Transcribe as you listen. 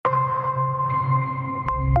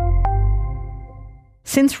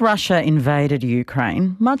Since Russia invaded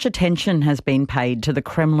Ukraine, much attention has been paid to the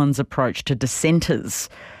Kremlin's approach to dissenters.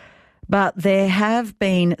 But there have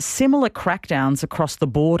been similar crackdowns across the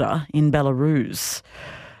border in Belarus.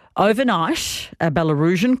 Overnight, a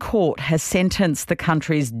Belarusian court has sentenced the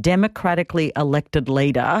country's democratically elected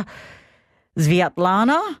leader,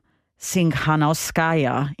 Sviatlana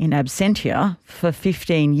Tsikhanouskaya, in absentia for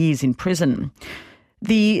 15 years in prison.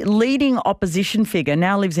 The leading opposition figure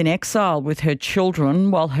now lives in exile with her children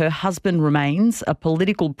while her husband remains a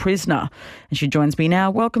political prisoner. And she joins me now.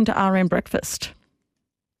 Welcome to RM Breakfast.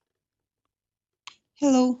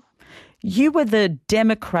 Hello. You were the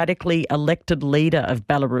democratically elected leader of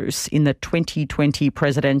Belarus in the 2020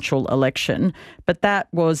 presidential election, but that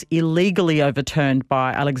was illegally overturned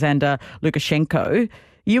by Alexander Lukashenko.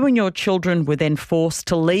 You and your children were then forced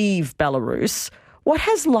to leave Belarus. What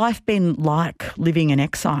has life been like living in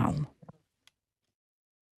exile?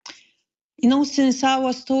 Since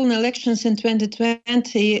our stolen elections in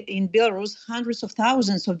 2020 in Belarus, hundreds of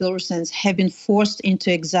thousands of Belarusians have been forced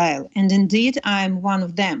into exile. And indeed, I am one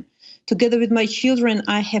of them. Together with my children,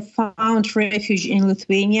 I have found refuge in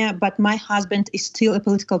Lithuania, but my husband is still a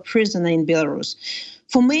political prisoner in Belarus.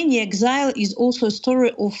 For many, exile is also a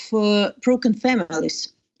story of broken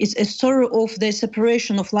families. It's a story of the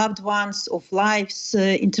separation of loved ones, of lives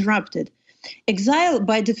interrupted. Exile,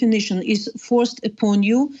 by definition, is forced upon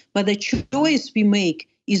you, but the choice we make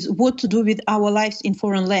is what to do with our lives in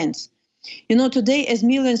foreign lands. Today, as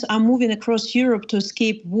millions are moving across Europe to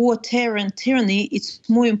escape war, terror, and tyranny, it's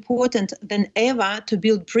more important than ever to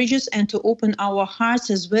build bridges and to open our hearts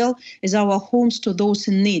as well as our homes to those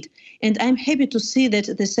in need. And I'm happy to see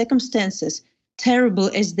that the circumstances, terrible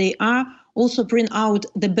as they are, also bring out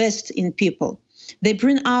the best in people. They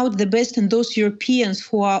bring out the best in those Europeans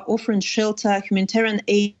who are offering shelter, humanitarian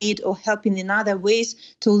aid, or helping in other ways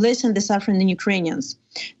to lessen the suffering in Ukrainians.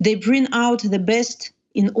 They bring out the best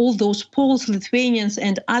in all those Poles, Lithuanians,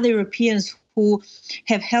 and other Europeans who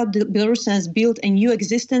have helped the Belarusians build a new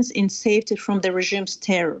existence in safety from the regime's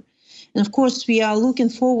terror. And of course, we are looking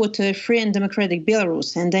forward to a free and democratic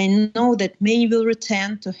Belarus. And I know that many will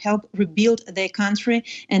return to help rebuild their country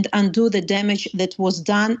and undo the damage that was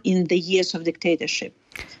done in the years of dictatorship.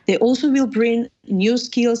 They also will bring new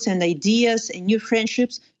skills and ideas and new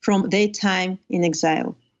friendships from their time in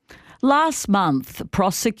exile. Last month,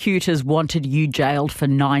 prosecutors wanted you jailed for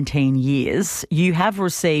 19 years. You have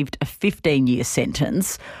received a 15-year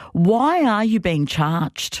sentence. Why are you being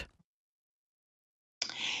charged?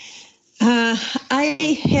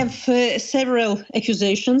 I have several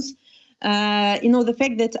accusations. The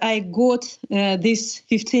fact that I got these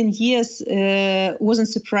 15 years wasn't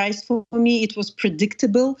a surprise for me. It was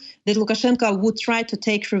predictable that Lukashenko would try to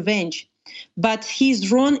take revenge. But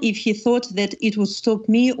he's wrong if he thought that it would stop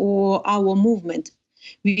me or our movement.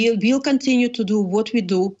 We will continue to do what we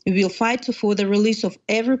do. We will fight for the release of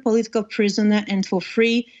every political prisoner and for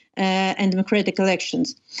free and democratic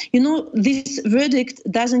elections. This verdict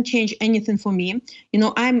doesn't change anything for me.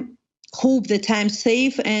 I hope that I'm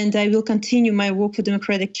safe and I will continue my work for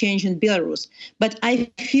democratic change in Belarus. But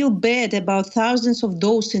I feel bad about thousands of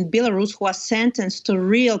those in Belarus who are sentenced to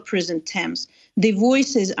real prison terms. Their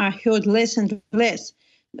voices are heard less and less,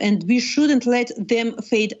 and we shouldn't let them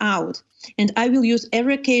fade out. And I will use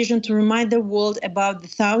every occasion to remind the world about the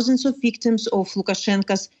thousands of victims of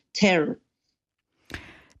Lukashenko's terror.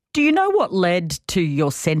 Do you know what led to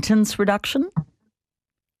your sentence reduction?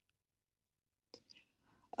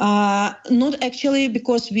 Not actually,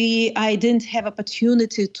 because I didn't have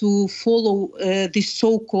opportunity to follow this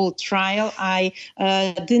so-called trial. I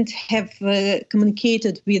didn't have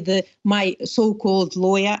communicated with my so-called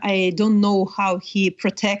lawyer. I don't know how he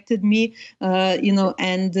protected me, and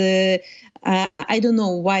I don't know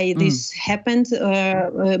why this happened.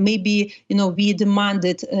 Maybe, we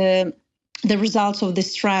demanded the results of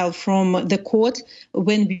this trial from the court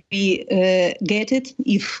when we get it,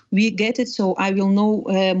 if we get it. So I will know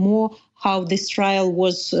more how this trial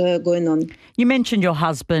was going on. You mentioned your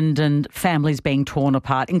husband and families being torn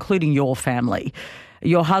apart, including your family.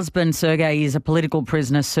 Your husband, Sergei, is a political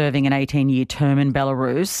prisoner serving an 18-year term in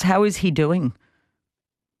Belarus. How is he doing?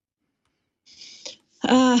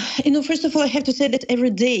 First of all, I have to say that every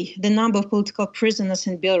day the number of political prisoners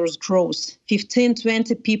in Belarus grows. 15,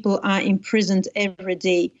 20 people are imprisoned every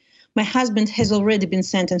day. My husband has already been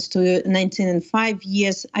sentenced to 19 and 5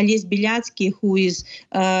 years. Ales Bialiatski, who is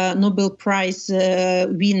Nobel Prize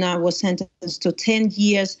winner, was sentenced to 10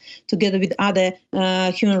 years, together with other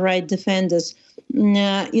human rights defenders.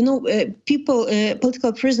 Political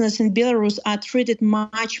prisoners in Belarus are treated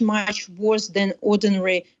much, much worse than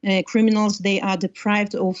ordinary criminals. They are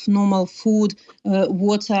deprived of normal food,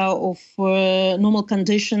 water, of normal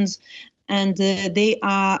conditions, and they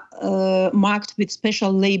are marked with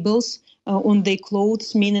special labels on their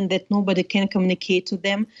clothes, meaning that nobody can communicate to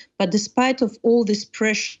them. But despite of all this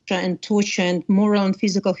pressure and torture and moral and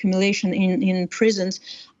physical humiliation in prisons,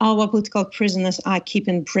 our political prisoners are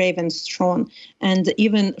keeping brave and strong. And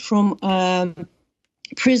even from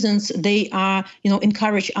prisons, they are,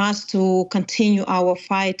 encourage us to continue our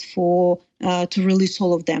fight to release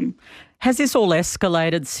all of them. Has this all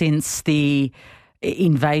escalated since the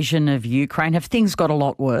invasion of Ukraine? Have things got a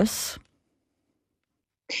lot worse?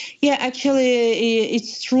 Yeah, actually,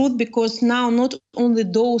 it's true, because now not only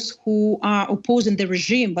those who are opposing the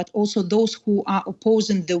regime, but also those who are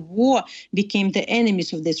opposing the war became the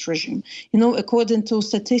enemies of this regime. According to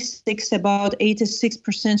statistics, about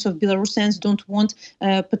 86% of Belarusians don't want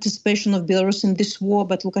participation of Belarus in this war,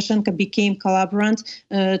 but Lukashenko became collaborator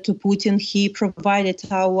to Putin. He provided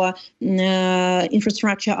our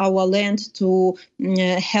infrastructure, our land to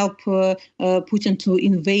help Putin to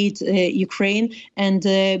invade Ukraine, and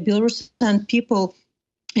Belarusian people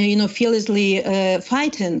fearlessly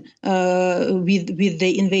fighting with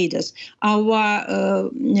the invaders.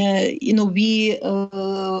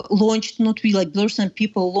 Belarusian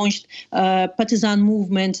people launched partisan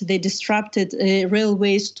movement. They disrupted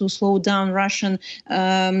railways to slow down Russian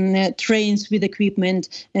trains with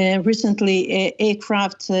equipment. Recently,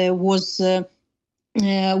 aircraft was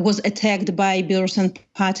attacked by Belarusian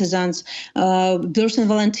partisans. Belarusian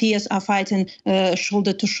volunteers are fighting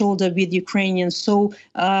shoulder to shoulder with Ukrainians. So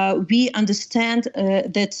we understand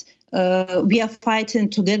that we are fighting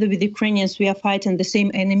together with Ukrainians. We are fighting the same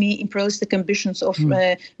enemy, imperialistic ambitions of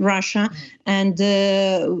Russia, and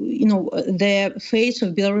the fates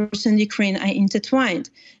of Belarus and Ukraine are intertwined.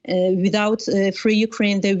 Without free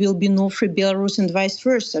Ukraine, there will be no free Belarus, and vice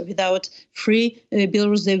versa. Without free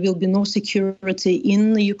Belarus, there will be no security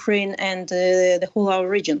in Ukraine and the whole our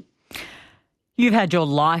region. You've had your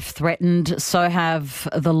life threatened, so have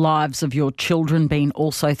the lives of your children been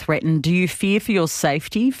also threatened. Do you fear for your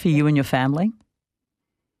safety, for you and your family?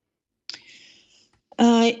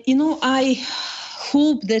 I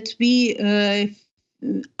hope that we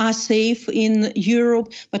are safe in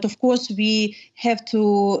Europe, but of course we have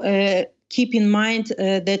to keep in mind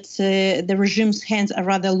that the regime's hands are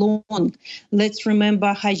rather long. Let's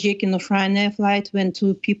remember hijacking of Ryanair flight when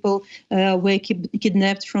 2 people were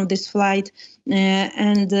kidnapped from this flight.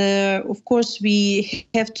 Of course, we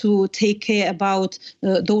have to take care about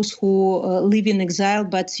those who live in exile.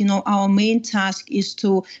 But, our main task is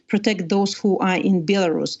to protect those who are in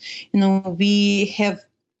Belarus. We have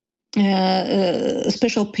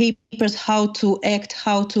special papers how to act,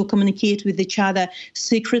 how to communicate with each other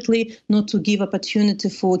secretly, not to give opportunity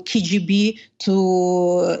for KGB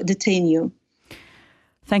to detain you.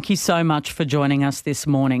 Thank you so much for joining us this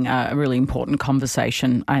morning. A really important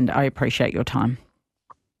conversation, and I appreciate your time.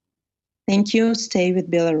 Thank you. Stay with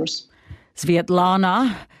Belarus.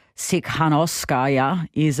 Svetlana Tsikhanouskaya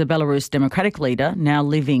is a Belarus democratic leader now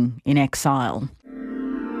living in exile.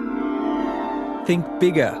 Think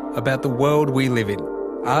bigger about the world we live in.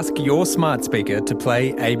 Ask your smart speaker to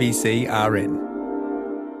play ABC RN.